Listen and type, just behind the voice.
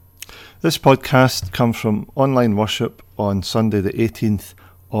This podcast comes from online worship on Sunday the 18th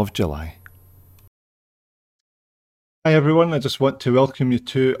of July. Hi everyone, I just want to welcome you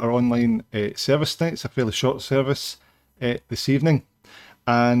to our online service tonight. It's a fairly short service this evening,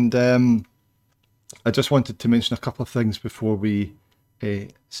 and I just wanted to mention a couple of things before we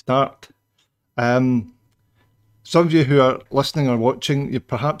start. Some of you who are listening or watching, you've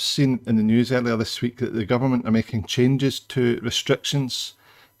perhaps seen in the news earlier this week that the government are making changes to restrictions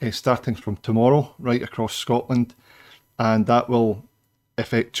starting from tomorrow right across Scotland, and that will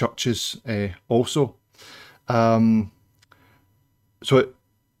affect churches also. Some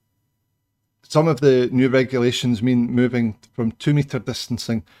of the new regulations mean moving from 2 metre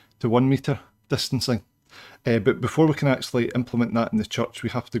distancing to 1 metre distancing. But before we can actually implement that in the church, we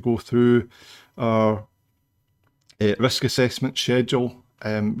have to go through our risk assessment schedule,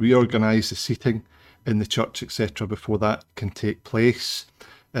 reorganise the seating in the church, etc. before that can take place.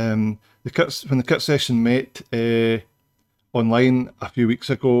 When the Kurt session met online a few weeks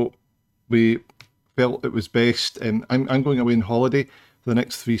ago, we felt it was best, I'm going away on holiday for the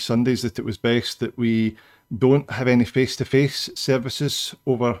next 3 Sundays, that it was best that we don't have any face-to-face services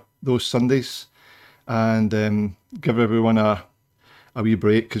over those Sundays, and give everyone a wee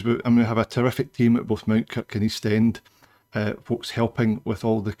break, because we have a terrific team at both Mountcirk and East End, folks helping with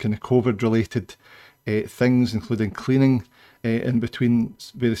all the kind of COVID-related things, including cleaning in between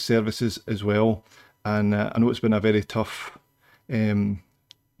various services as well. And I know it's been a very tough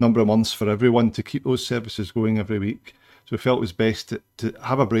number of months for everyone to keep those services going every week. So we felt it was best to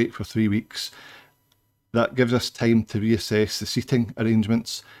have a break for 3 weeks. That gives us time to reassess the seating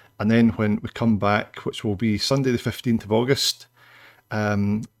arrangements. And then when we come back, which will be Sunday the 15th of August,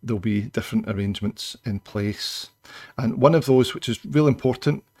 there'll be different arrangements in place. And one of those, which is really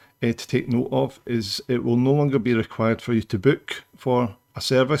important to take note of, is it will no longer be required for you to book for a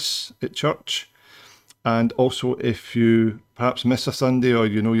service at church. And also, if you perhaps miss a Sunday, or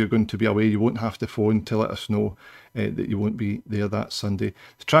you know you're going to be away, you won't have to phone to let us know that you won't be there that Sunday.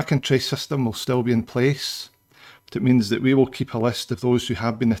 The track and trace system will still be in place, but it means that we will keep a list of those who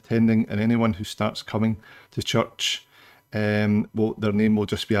have been attending, and anyone who starts coming to church, their name will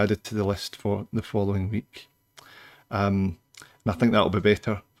just be added to the list for the following week. And I think that'll be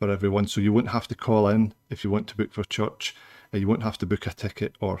better for everyone. So you won't have to call in if you want to book for church. You won't have to book a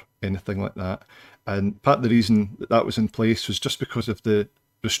ticket or anything like that. And part of the reason that was in place was just because of the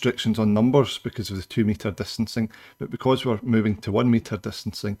restrictions on numbers, because of the 2 metre distancing. But because we're moving to 1 metre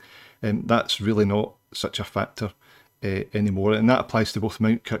distancing, that's really not such a factor anymore. And that applies to both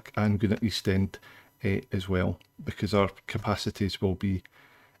Mountcirk and Goodnight East End as well, because our capacities will be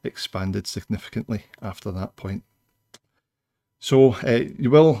expanded significantly after that point. So you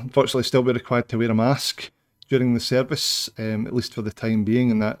will unfortunately still be required to wear a mask during the service, at least for the time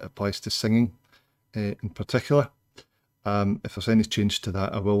being, and that applies to singing in particular. If there's any change to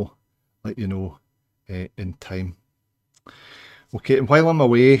that, I will let you know in time. Okay, and while I'm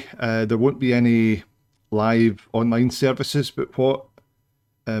away, there won't be any live online services, but what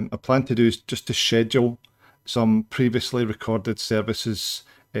I plan to do is just to schedule some previously recorded services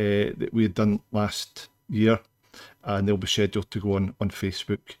that we had done last year, and they'll be scheduled to go on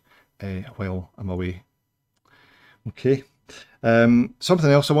Facebook while I'm away. Okay.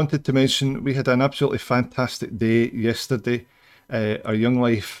 Something else I wanted to mention, we had an absolutely fantastic day yesterday, our Young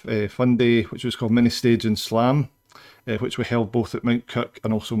Life Fun Day, which was called Mini Stage and Slam, which we held both at Mountcirk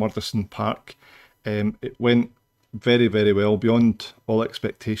and also Murdison Park. It went very, very well, beyond all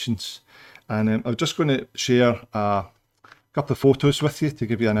expectations. And I'm just going to share a couple of photos with you to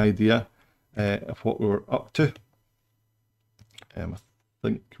give you an idea of what we were up to. I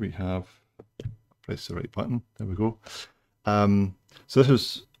think we have, press the right button, there we go. So this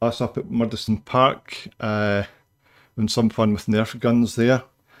was us up at Murdison Park, having some fun with Nerf guns there.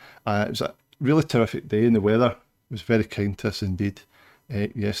 It was a really terrific day, and the weather was very kind to us indeed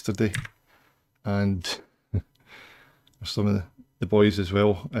yesterday. And some of the boys as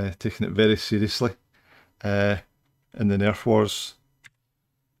well, taking it very seriously in the Nerf wars.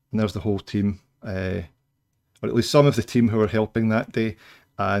 And there's the whole team, or at least some of the team who were helping that day,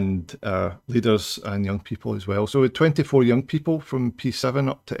 and leaders and young people as well. So we had 24 young people from P7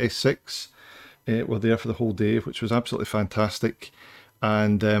 up to S6 were there for the whole day, which was absolutely fantastic.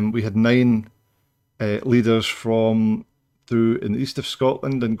 And we had 9 leaders from through in the east of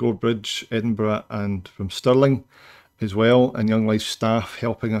Scotland, and Gorebridge, Edinburgh, and from Stirling as well, and Young Life staff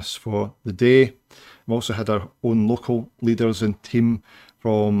helping us for the day. We also had our own local leaders and team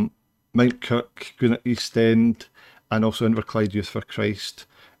from Mountcirk, Goodnight East End, and also Inverclyde Youth for Christ,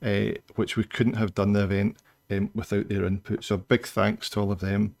 which we couldn't have done the event without their input. So a big thanks to all of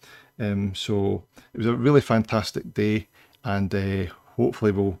them So it was a really fantastic day, and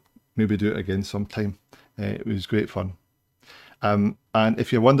hopefully we'll maybe do it again sometime. It was great fun. And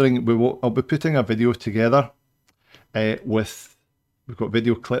if you're wondering, I'll be putting a video together we've got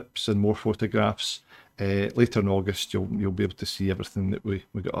video clips and more photographs. Later in August, you'll be able to see everything that we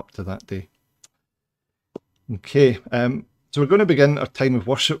got up to that day. Okay, so we're going to begin our time of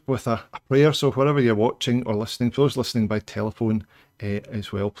worship with a prayer. So wherever you're watching or listening, for those listening by telephone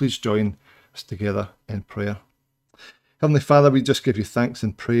as well, please join us together in prayer. Heavenly Father, we just give you thanks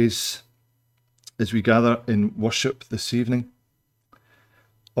and praise as we gather in worship this evening.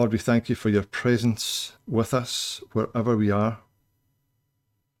 Lord, we thank you for your presence with us wherever we are.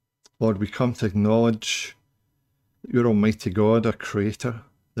 Lord, we come to acknowledge that you're Almighty God, our Creator,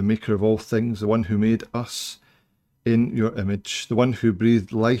 the Maker of all things, the one who made us in your image, the one who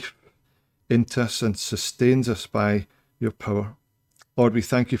breathed life into us and sustains us by your power. Lord, we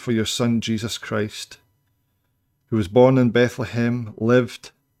thank you for your Son, Jesus Christ, who was born in Bethlehem,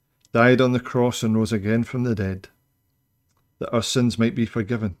 lived, died on the cross and rose again from the dead, that our sins might be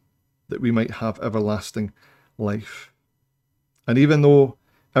forgiven, that we might have everlasting life. And even though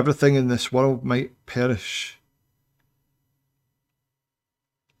everything in this world might perish,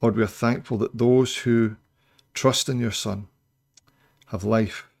 Lord, we are thankful that those who trust in your Son have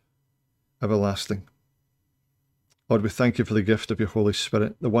life everlasting. Lord, we thank you for the gift of your Holy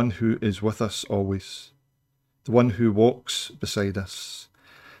Spirit, the one who is with us always, the one who walks beside us,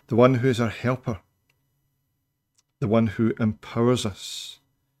 the one who is our helper, the one who empowers us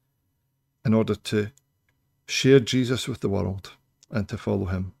in order to share Jesus with the world and to follow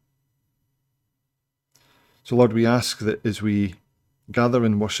him. So Lord, we ask that as we gather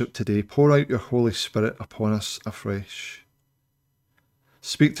in worship today, pour out your Holy Spirit upon us afresh.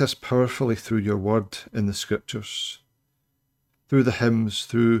 Speak to us powerfully through your word in the scriptures, through the hymns,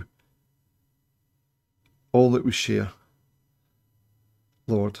 through all that we share,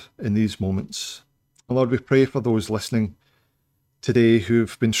 Lord, in these moments. And Lord, we pray for those listening today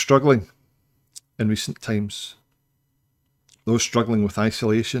who've been struggling in recent times, those struggling with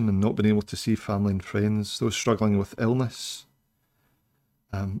isolation and not being able to see family and friends, those struggling with illness,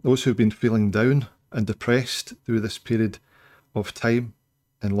 those who've been feeling down and depressed through this period of time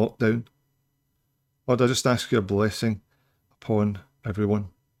in lockdown. Lord, I just ask your blessing upon everyone.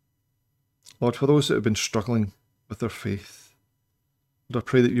 Lord, for those that have been struggling with their faith, Lord, I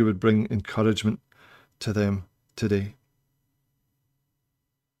pray that you would bring encouragement to them today.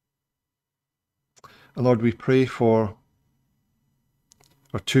 And Lord, we pray for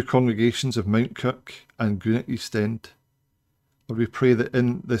our two congregations of Mount Kirk and Greenock East End. Lord, we pray that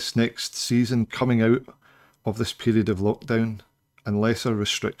in this next season, coming out of this period of lockdown and lesser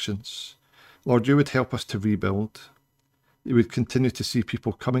restrictions, Lord, you would help us to rebuild. You would continue to see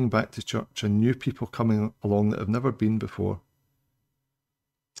people coming back to church and new people coming along that have never been before.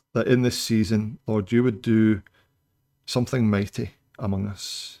 That in this season, Lord, you would do something mighty among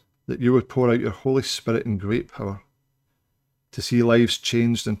us. That you would pour out your Holy Spirit in great power to see lives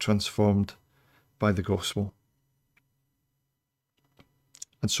changed and transformed by the gospel.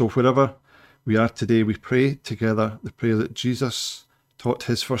 And so wherever we are today, we pray together the prayer that Jesus taught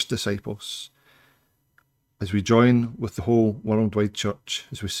his first disciples as we join with the whole worldwide church,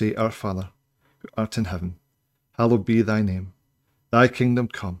 as we say, Our Father, who art in heaven, hallowed be thy name. Thy kingdom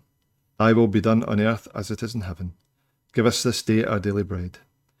come, thy will be done on earth as it is in heaven. Give us this day our daily bread,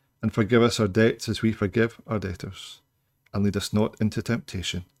 and forgive us our debts as we forgive our debtors. And lead us not into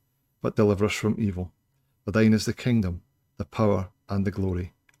temptation, but deliver us from evil. For thine is the kingdom, the power, and the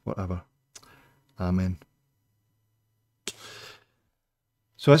glory forever. Amen.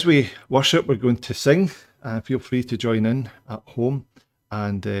 So as we worship, we're going to sing. Feel free to join in at home.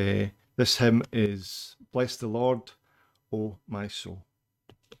 And this hymn is Bless the Lord, O my soul.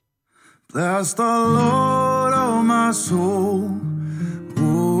 Bless the Lord, O my soul,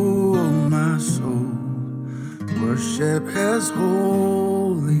 O my soul. Worship his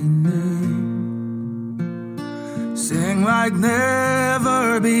holy name. Sing like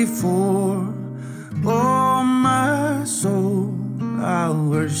never before. Oh, my soul, I'll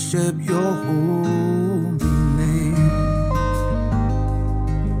worship your holy name.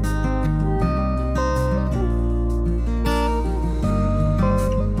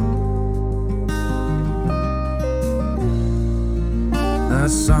 The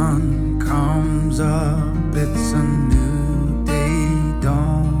sun comes up, it's a new day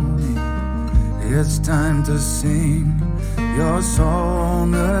dawning. It's time to sing your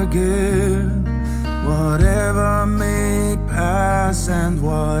song again. Whatever may pass and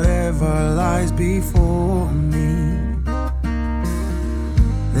whatever lies before me,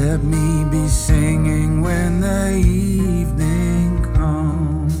 let me be singing when the evening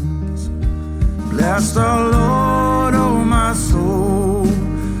comes. Bless the Lord, oh my soul,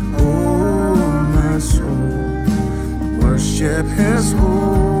 oh my soul. Worship his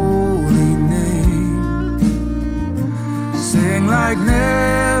holy name. Sing like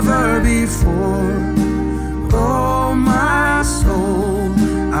never before, oh my soul.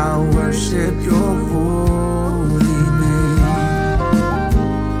 I worship your holy name.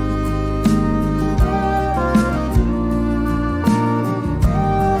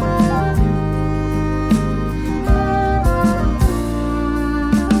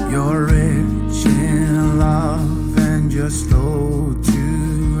 You're rich in love and you're slow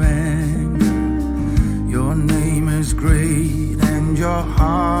to anger. Your name is great and your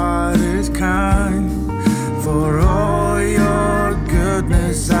heart is kind. For all your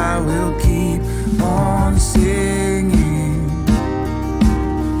goodness I will keep on singing.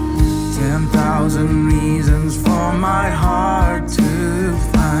 10,000 reasons for my heart to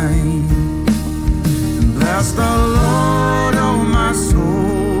find. And bless the Lord, oh my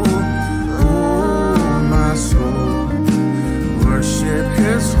soul, oh my soul. Worship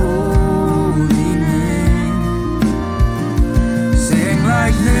his holy name. Sing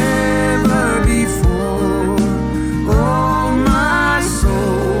like never before, oh my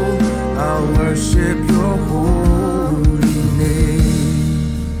soul. I'll worship your holy name.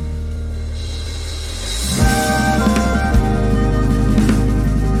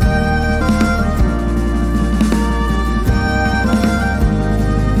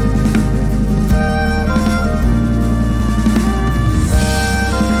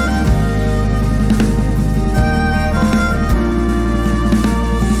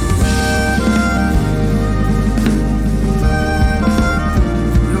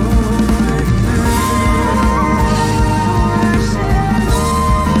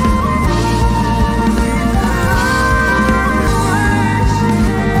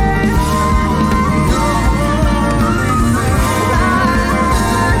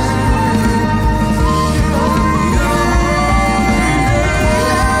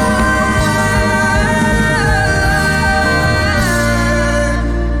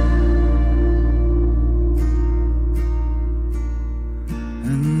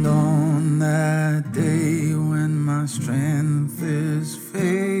 And on that day when my strength is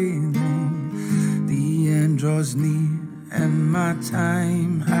failing, the end draws near and my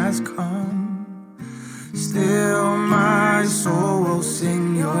time has come. Still my soul will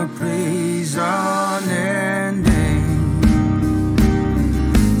sing your praise unending.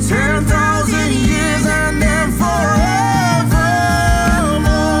 10,000 years and then forevermore.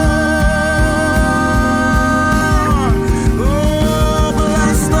 Oh,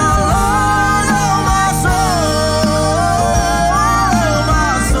 bless the Lord, oh my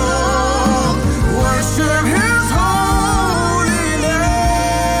soul, worship his holy name,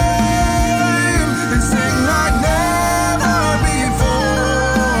 and sing like never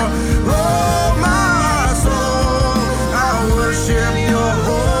before. Oh my soul, I worship your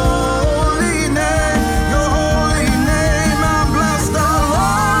holy name, your holy name. I bless the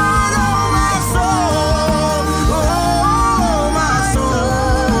Lord, oh my soul,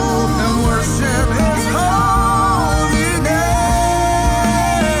 and worship his holy name,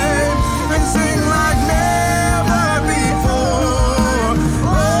 and sing like never before.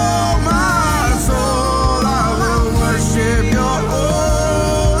 Oh my soul, I will worship your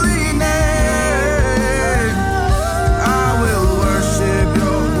holy name. I will worship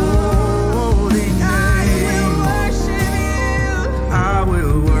your holy name. I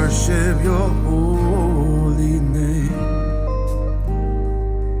will worship your holy name.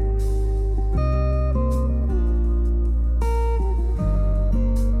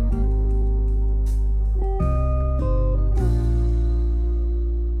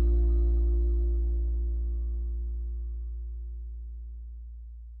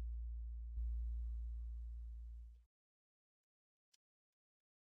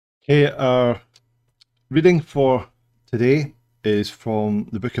 Okay, our reading for today is from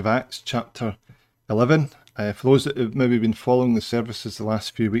the book of Acts, chapter 11. For those that have maybe been following the services the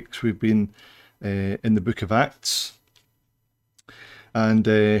last few weeks, we've been in the book of Acts. And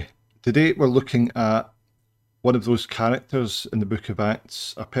today we're looking at one of those characters in the book of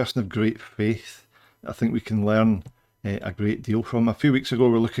Acts, a person of great faith. I think we can learn a great deal from. A few weeks ago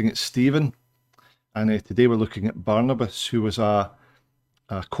we were looking at Stephen, and today we're looking at Barnabas, who was a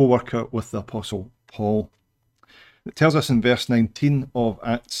co-worker with the Apostle Paul. It tells us in verse 19 of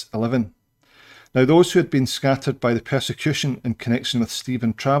Acts 11, "Now those who had been scattered by the persecution in connection with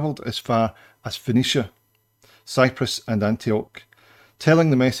Stephen travelled as far as Phoenicia, Cyprus and Antioch,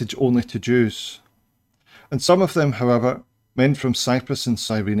 telling the message only to Jews. And some of them, however, men from Cyprus and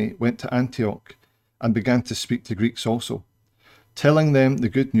Cyrene, went to Antioch and began to speak to Greeks also, telling them the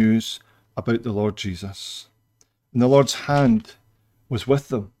good news about the Lord Jesus. And the Lord's hand was with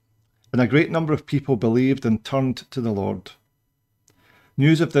them, and a great number of people believed and turned to the Lord.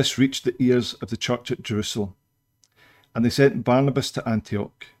 News of this reached the ears of the church at Jerusalem, and they sent Barnabas to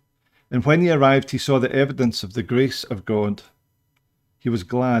Antioch. And when he arrived, he saw the evidence of the grace of God. He was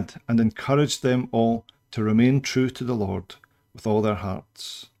glad and encouraged them all to remain true to the Lord with all their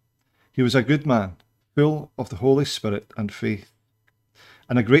hearts. He was a good man, full of the Holy Spirit and faith,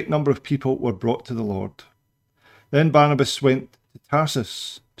 and a great number of people were brought to the Lord. Then Barnabas went to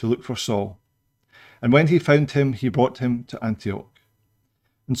Tarsus to look for Saul, and when he found him, he brought him to Antioch.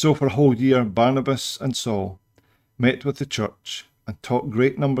 And so for a whole year, Barnabas and Saul met with the church and taught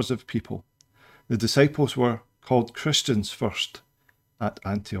great numbers of people. The disciples were called Christians first at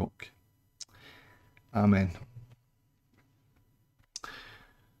Antioch. Amen.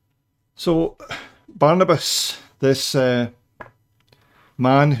 So Barnabas, this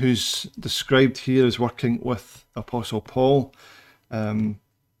man who's described here as working with Apostle Paul, the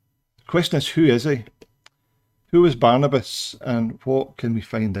question is, who is he? Who is Barnabas, and what can we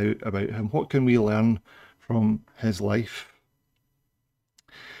find out about him? What can we learn from his life?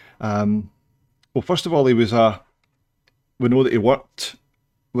 Well, first of all, we know that he worked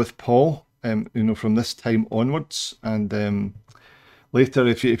with Paul, from this time onwards, and later,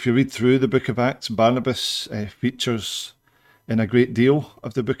 if you read through the book of Acts, Barnabas features in a great deal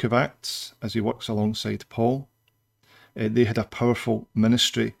of the book of Acts as he works alongside Paul. They had a powerful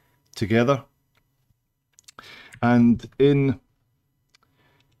ministry together. And in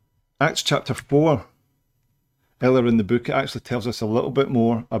Acts chapter 4, earlier in the book, it actually tells us a little bit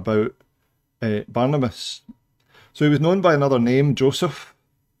more about Barnabas. So he was known by another name, Joseph,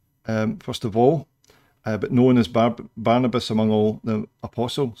 first of all, but known as Barnabas among all the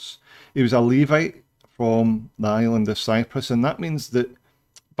apostles. He was a Levite from the island of Cyprus, and that means that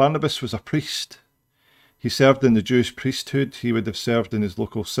Barnabas was a priest. He served in the Jewish priesthood. He would have served in his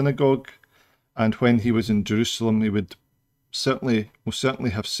local synagogue, and when he was in Jerusalem, he would most certainly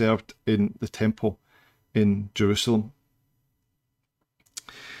have served in the temple in Jerusalem.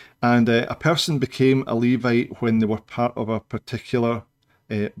 And a person became a Levite when they were part of a particular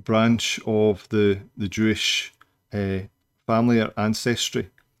branch of the Jewish family or ancestry.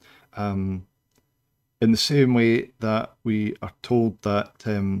 In the same way that we are told that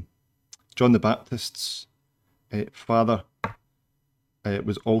John the Baptist's father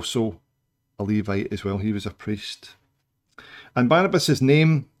was also a Levite as well. He was a priest. And Barnabas'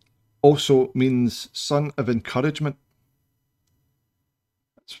 name also means son of encouragement.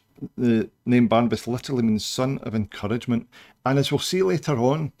 The name Barnabas literally means son of encouragement. And as we'll see later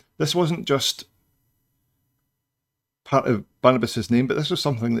on, this wasn't just part of Barnabas' name, but this was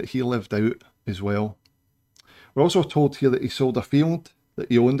something that he lived out as well. We're also told here that he sold a field that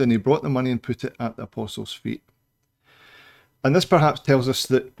he owned, and he brought the money and put it at the apostles' feet. And this perhaps tells us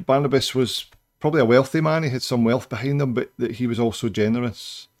that Barnabas was probably a wealthy man. He had some wealth behind him, but that he was also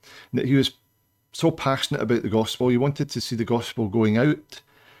generous. And that he was so passionate about the gospel. He wanted to see the gospel going out,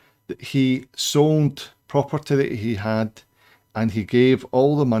 that he sold property that he had, and he gave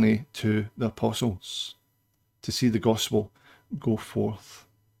all the money to the apostles to see the gospel go forth.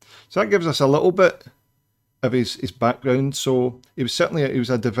 So that gives us a little bit of his background. So he was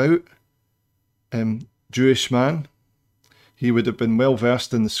a devout Jewish man. He would have been well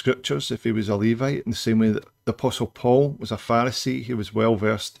versed in the scriptures if he was a Levite, in the same way that the Apostle Paul was a Pharisee. He was well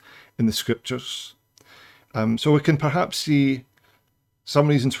versed in the scriptures. So we can perhaps see some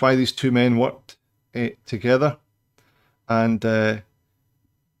reasons why these two men worked together. And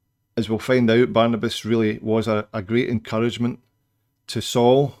as we'll find out, Barnabas really was a great encouragement to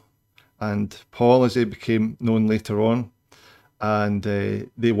Saul and Paul as they became known later on. And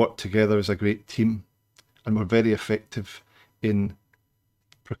they worked together as a great team and were very effective in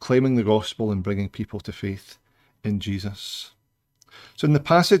proclaiming the gospel and bringing people to faith in Jesus. So in the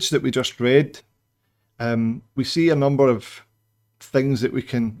passage that we just read, we see a number of things that we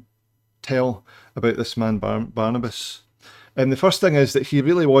can tell about this man Barnabas. And the first thing is that he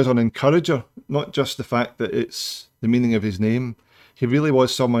really was an encourager, not just the fact that it's the meaning of his name. He really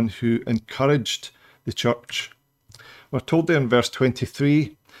was someone who encouraged the church. We're told there in verse 23,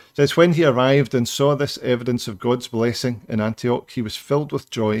 it says, when he arrived and saw this evidence of God's blessing in Antioch, he was filled with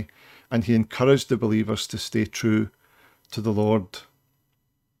joy, and he encouraged the believers to stay true to the Lord.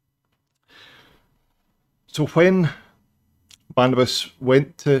 So when Barnabas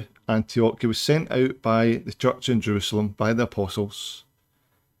went to Antioch, he was sent out by the church in Jerusalem, by the apostles,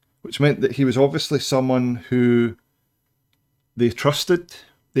 which meant that he was obviously someone who they trusted.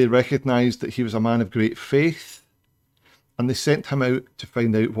 They recognised that he was a man of great faith, and they sent him out to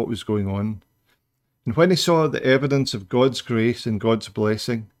find out what was going on. And when he saw the evidence of God's grace and God's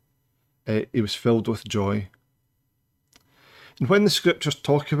blessing, he was filled with joy. And when the scriptures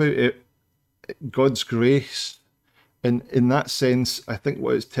talk about it, God's grace, in that sense, I think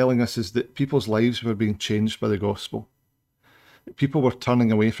what it's telling us is that people's lives were being changed by the gospel. People were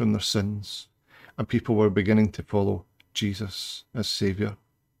turning away from their sins, and people were beginning to follow Jesus as Saviour.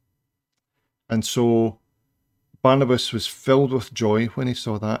 And so Barnabas was filled with joy when he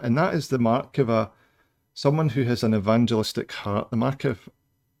saw that, and that is the mark of someone who has an evangelistic heart, the mark of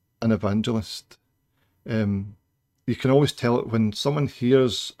an evangelist. You can always tell it when someone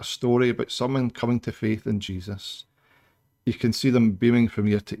hears a story about someone coming to faith in Jesus. You can see them beaming from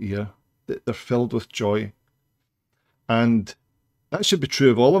ear to ear, that they're filled with joy. And that should be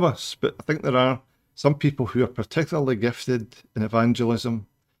true of all of us, but I think there are some people who are particularly gifted in evangelism,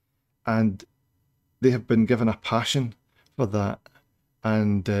 and they have been given a passion for that.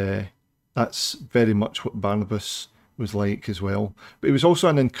 And that's very much what Barnabas was like as well. But he was also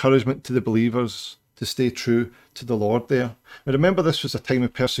an encouragement to the believers to stay true to the Lord there. Now remember, this was a time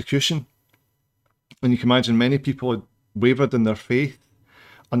of persecution, and you can imagine many people had wavered in their faith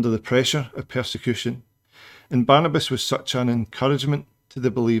under the pressure of persecution. And Barnabas was such an encouragement to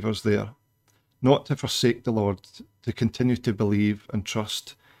the believers there, not to forsake the Lord, to continue to believe and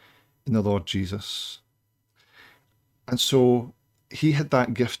trust in the Lord Jesus. And so he had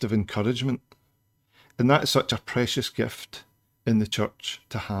that gift of encouragement. And that is such a precious gift in the church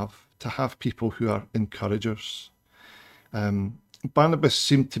to have people who are encouragers. Barnabas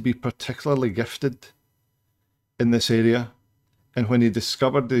seemed to be particularly gifted in this area. And when he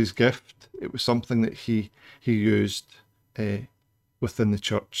discovered his gift, it was something that he used within the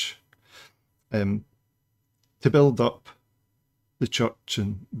church to build up the church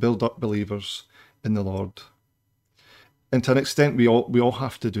and build up believers in the Lord. And to an extent, we all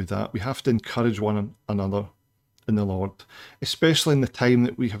have to do that. We have to encourage one another in the Lord, especially in the time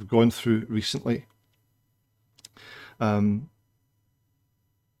that we have gone through recently. I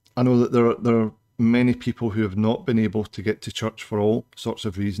know that there are many people who have not been able to get to church for all sorts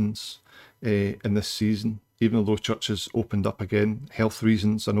of reasons in this season, even though churches opened up again. Health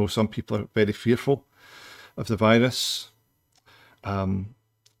reasons. I know some people are very fearful of the virus. Some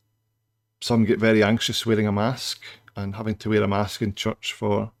get very anxious wearing a mask, and having to wear a mask in church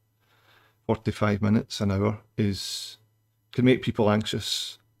for 45 minutes, an hour, can make people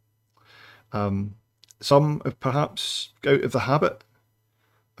anxious. Some have perhaps out of the habit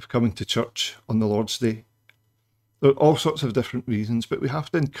of coming to church on the Lord's Day. There are all sorts of different reasons, but we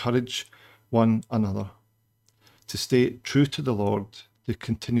have to encourage one another to stay true to the Lord, to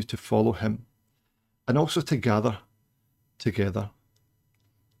continue to follow him, and also to gather together.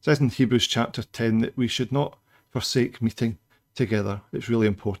 It says in Hebrews chapter 10 that we should not forsake meeting together. It's really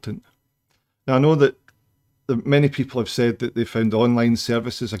important. Now, I know that many people have said that they found online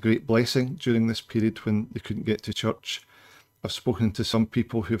services a great blessing during this period when they couldn't get to church. I've spoken to some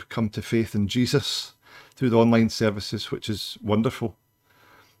people who've come to faith in Jesus through the online services, which is wonderful.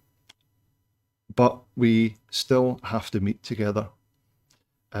 But we still have to meet together.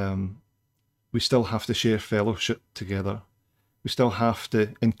 We still have to share fellowship together. We still have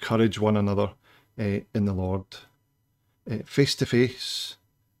to encourage one another in the Lord, face to face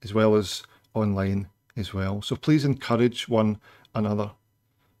as well as online as well. So please encourage one another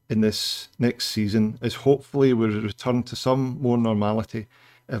in this next season, as hopefully we return to some more normality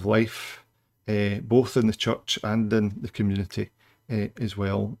of life, both in the church and in the community as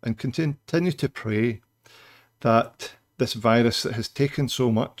well, and continue to pray that this virus that has taken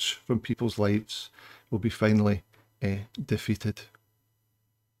so much from people's lives will be finally defeated.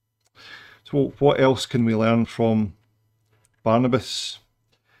 So what else can we learn from Barnabas?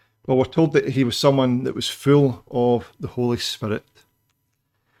 Well, we're told that he was someone that was full of the Holy Spirit.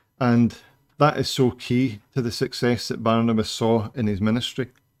 And that is so key to the success that Barnabas saw in his ministry.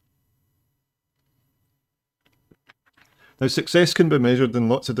 Now, success can be measured in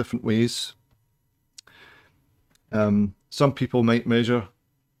lots of different ways. Some people might measure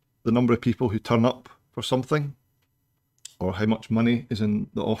the number of people who turn up for something, or how much money is in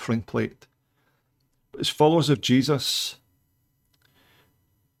the offering plate. But as followers of Jesus,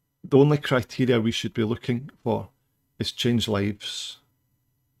 the only criteria we should be looking for is changed lives.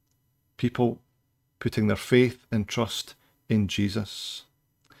 People putting their faith and trust in Jesus.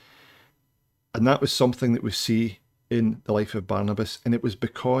 And that was something that we see in the life of Barnabas, and it was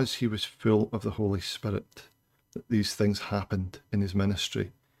because he was full of the Holy Spirit that these things happened in his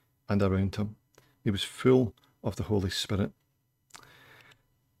ministry and around him. He was full of the Holy Spirit.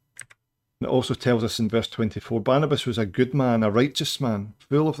 And it also tells us in verse 24, Barnabas was a good man, a righteous man,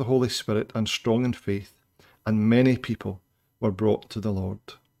 full of the Holy Spirit and strong in faith, and many people were brought to the Lord.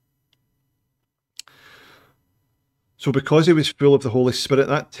 So because he was full of the Holy Spirit,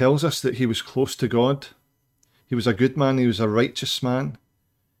 that tells us that he was close to God. He was a good man, he was a righteous man.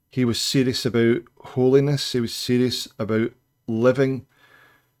 He was serious about holiness, he was serious about living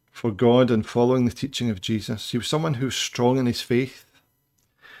for God and following the teaching of Jesus. He was someone who was strong in his faith.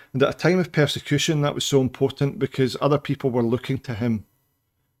 And at a time of persecution, that was so important because other people were looking to him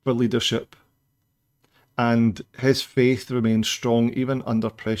for leadership. And his faith remained strong even under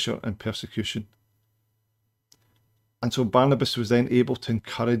pressure and persecution. And so Barnabas was then able to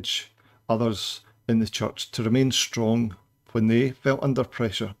encourage others in the church to remain strong when they felt under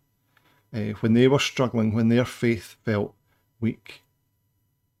pressure, when they were struggling, when their faith felt weak.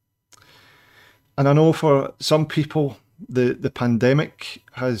 And I know for some people, the pandemic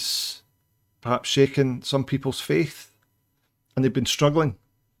has perhaps shaken some people's faith, and they've been struggling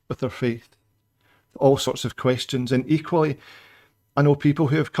with their faith. All sorts of questions. And equally, I know people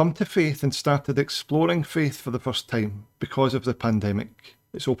who have come to faith and started exploring faith for the first time because of the pandemic.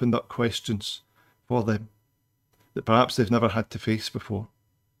 It's opened up questions for them that perhaps they've never had to face before.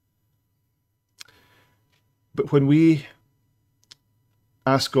 But when we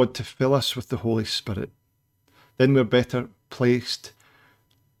ask God to fill us with the Holy Spirit, then we're better placed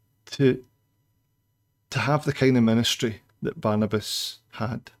to have the kind of ministry that Barnabas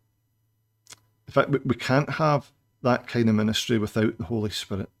had. In fact, we can't have that kind of ministry without the Holy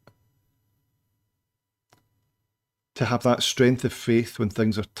Spirit. To have that strength of faith when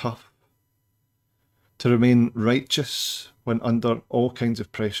things are tough. To remain righteous when under all kinds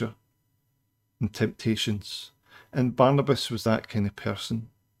of pressure and temptations. And Barnabas was that kind of person.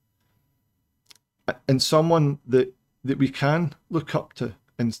 And someone that we can look up to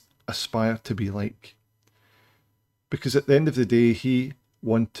and aspire to be like. Because at the end of the day, he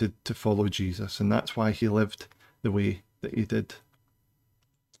wanted to follow Jesus, and that's why he lived the way that he did.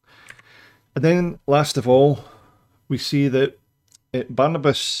 And then, last of all, we see that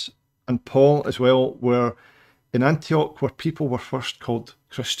Barnabas and Paul as well were in Antioch, where people were first called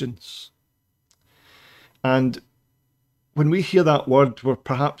Christians. And when we hear that word, we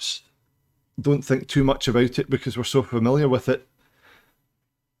perhaps don't think too much about it because we're so familiar with it.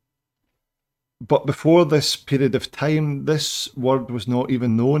 But before this period of time, this word was not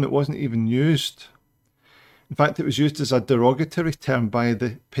even known. It wasn't even used. In fact, it was used as a derogatory term by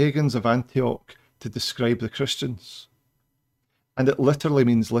the pagans of Antioch to describe the Christians. And it literally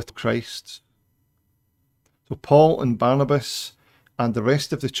means little Christ. So Paul and Barnabas and the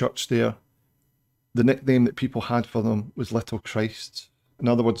rest of the church there, the nickname that people had for them was Little Christ. In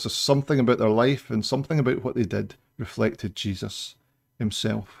other words, there's something about their life and something about what they did reflected Jesus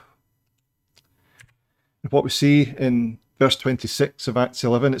himself. What we see in verse 26 of Acts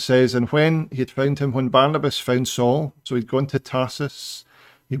 11, it says, and when he had found him, when Barnabas found Saul, so he'd gone to Tarsus,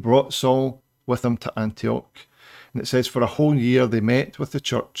 he brought Saul with him to Antioch. And it says, for a whole year they met with the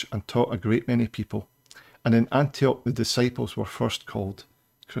church and taught a great many people. And in Antioch the disciples were first called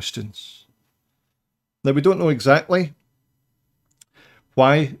Christians. Now we don't know exactly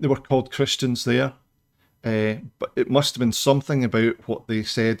why they were called Christians there, but it must have been something about what they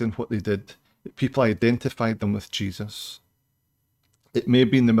said and what they did. People identified them with Jesus. It may have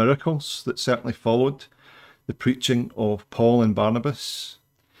been the miracles that certainly followed the preaching of Paul and Barnabas.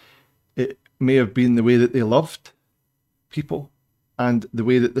 It may have been the way that they loved people and the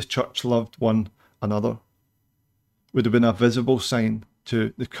way that the church loved one another. It would have been a visible sign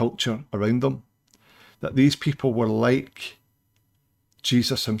to the culture around them that these people were like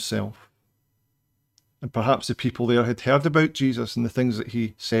Jesus himself. And perhaps the people there had heard about Jesus and the things that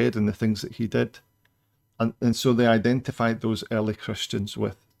he said and the things that he did. And so they identified those early Christians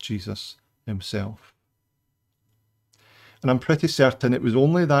with Jesus himself. And I'm pretty certain it was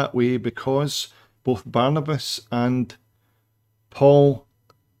only that way because both Barnabas and Paul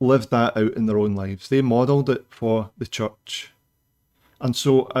lived that out in their own lives. They modelled it for the church. And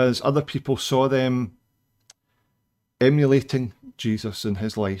so as other people saw them emulating Jesus in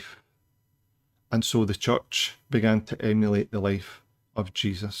his life, and so the church began to emulate the life of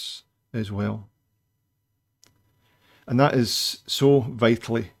Jesus as well. And that is so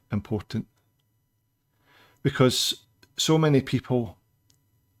vitally important because so many people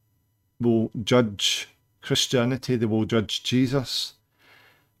will judge Christianity, they will judge Jesus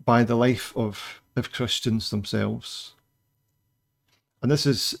by the life of Christians themselves. And this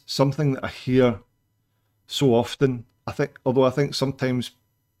is something that I hear so often. I think sometimes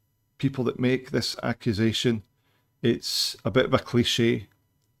people that make this accusation, it's a bit of a cliche,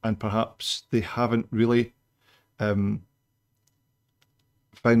 and perhaps they haven't really found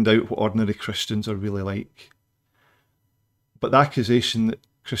out what ordinary Christians are really like. But the accusation that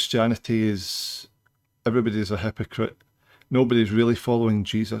Christianity is, everybody's a hypocrite, nobody's really following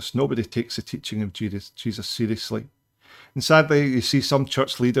Jesus, nobody takes the teaching of Jesus seriously. And sadly, you see some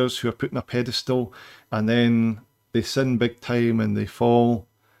church leaders who are put on a pedestal and then they sin big time and they fall,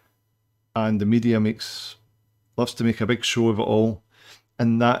 and the media loves to make a big show of it all.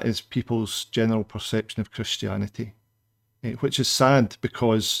 And that is people's general perception of Christianity, which is sad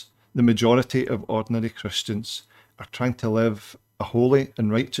because the majority of ordinary Christians are trying to live a holy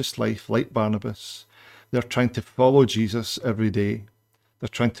and righteous life like Barnabas. They're trying to follow Jesus every day. They're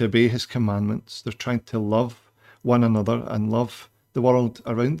trying to obey his commandments. They're trying to love one another and love the world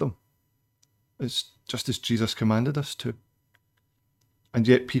around them. It's just as Jesus commanded us to. And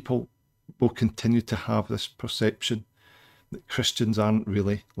yet people will continue to have this perception that Christians aren't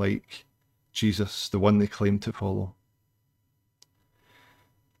really like Jesus, the one they claim to follow.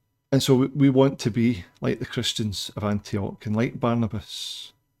 And so we want to be like the Christians of Antioch and like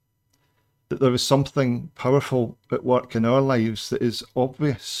Barnabas, that there is something powerful at work in our lives that is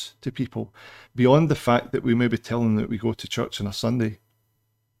obvious to people, beyond the fact that we may be telling them that we go to church on a Sunday.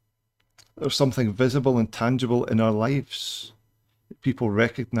 There's something visible and tangible in our lives, that people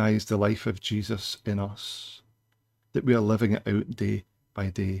recognise the life of Jesus in us, that we are living it out day by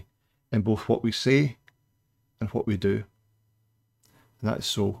day in both what we say and what we do. And that is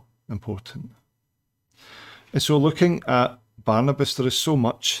so important. And so looking at Barnabas, there is so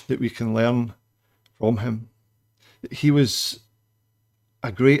much that we can learn from him. He was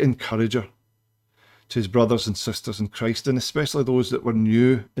a great encourager to his brothers and sisters in Christ, and especially those that were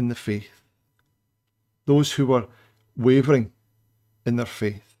new in the faith, those who were wavering in their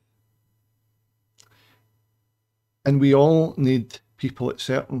faith. And we all need people at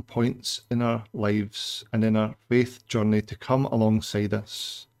certain points in our lives and in our faith journey to come alongside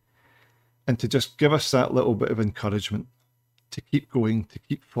us and to just give us that little bit of encouragement, to keep going, to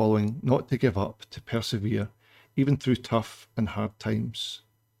keep following, not to give up, to persevere, even through tough and hard times.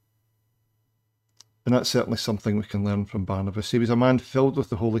 And that's certainly something we can learn from Barnabas. He was a man filled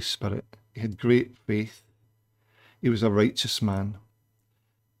with the Holy Spirit. He had great faith. He was a righteous man.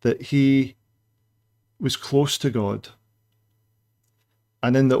 That he was close to God.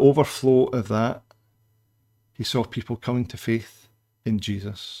 And in the overflow of that, he saw people coming to faith in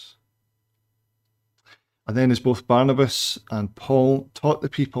Jesus. And then as both Barnabas and Paul taught the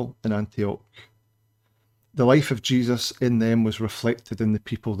people in Antioch, the life of Jesus in them was reflected in the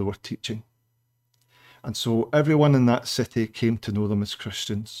people they were teaching. And so everyone in that city came to know them as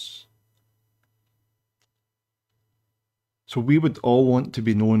Christians. So we would all want to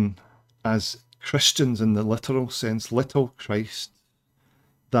be known as Christians in the literal sense, little Christ,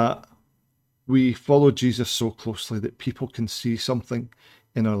 that we follow Jesus so closely that people can see something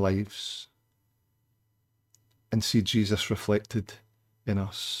in our lives and see Jesus reflected in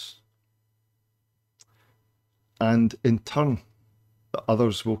us. And in turn, that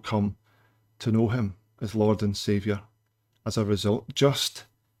others will come to know him as Lord and Saviour as a result, just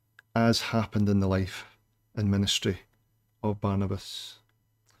as happened in the life and ministry of Barnabas.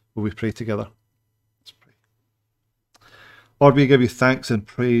 Will we pray together? Let's pray. Lord, we give you thanks and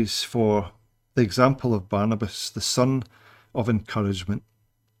praise for the example of Barnabas, the son of encouragement.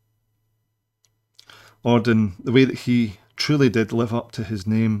 Lord, in the way that he truly did live up to his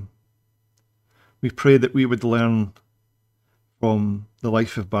name, we pray that we would learn from the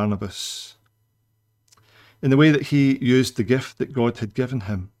life of Barnabas, in the way that he used the gift that God had given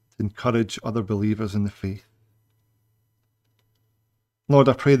him to encourage other believers in the faith. Lord,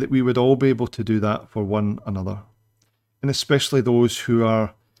 I pray that we would all be able to do that for one another, and especially those who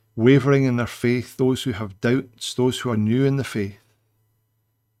are wavering in their faith, those who have doubts, those who are new in the faith.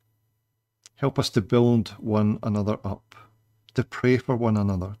 Help us to build one another up, to pray for one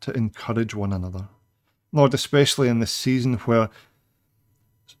another, to encourage one another. Lord, especially in this season where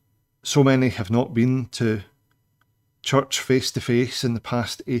so many have not been to church face to face in the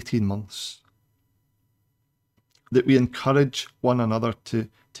past 18 months, that we encourage one another to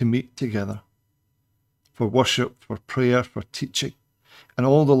meet together for worship, for prayer, for teaching, and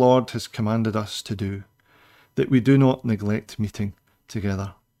all the Lord has commanded us to do, that we do not neglect meeting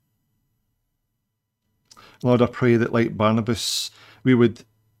together. Lord, I pray that like Barnabas, we would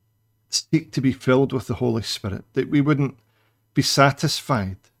seek to be filled with the Holy Spirit, that we wouldn't be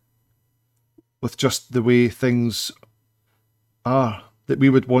satisfied with just the way things are, that we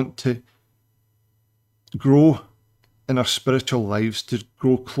would want to grow in our spiritual lives to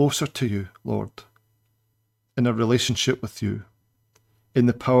grow closer to you, Lord, in a relationship with you, in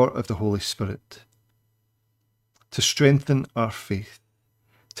the power of the Holy Spirit, to strengthen our faith,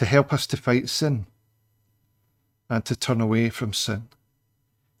 to help us to fight sin and to turn away from sin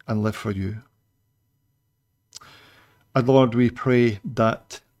and live for you. And Lord, we pray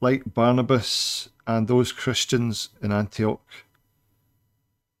that, like Barnabas and those Christians in Antioch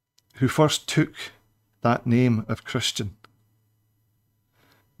who first took that name of Christian,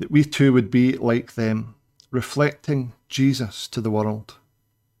 that we too would be like them, reflecting Jesus to the world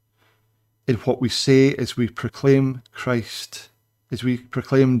in what we say as we proclaim Christ, as we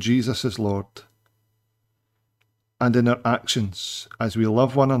proclaim Jesus as Lord, and in our actions as we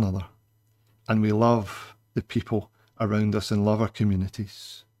love one another and we love the people around us and love our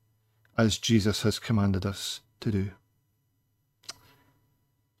communities as Jesus has commanded us to do.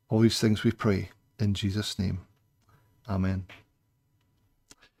 All these things we pray in Jesus' name. Amen.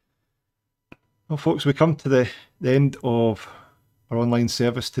 Well, folks, we come to the end of our online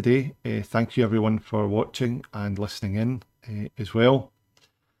service today. Thank you everyone for watching and listening in as well.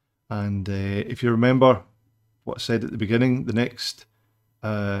 And if you remember what I said at the beginning, the next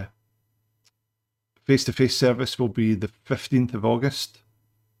face-to-face service will be the 15th of August.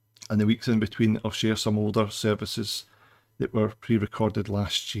 And the weeks in between, I'll share some older services that were pre-recorded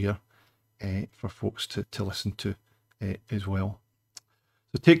last year for folks to listen to as well.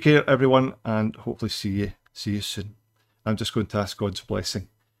 So take care, everyone, and hopefully see you soon. I'm just going to ask God's blessing,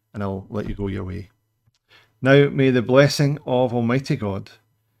 and I'll let you go your way. Now may the blessing of Almighty God,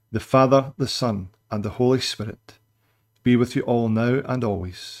 the Father, the Son, and the Holy Spirit be with you all now and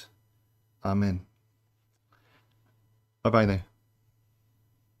always. Amen. Bye-bye now.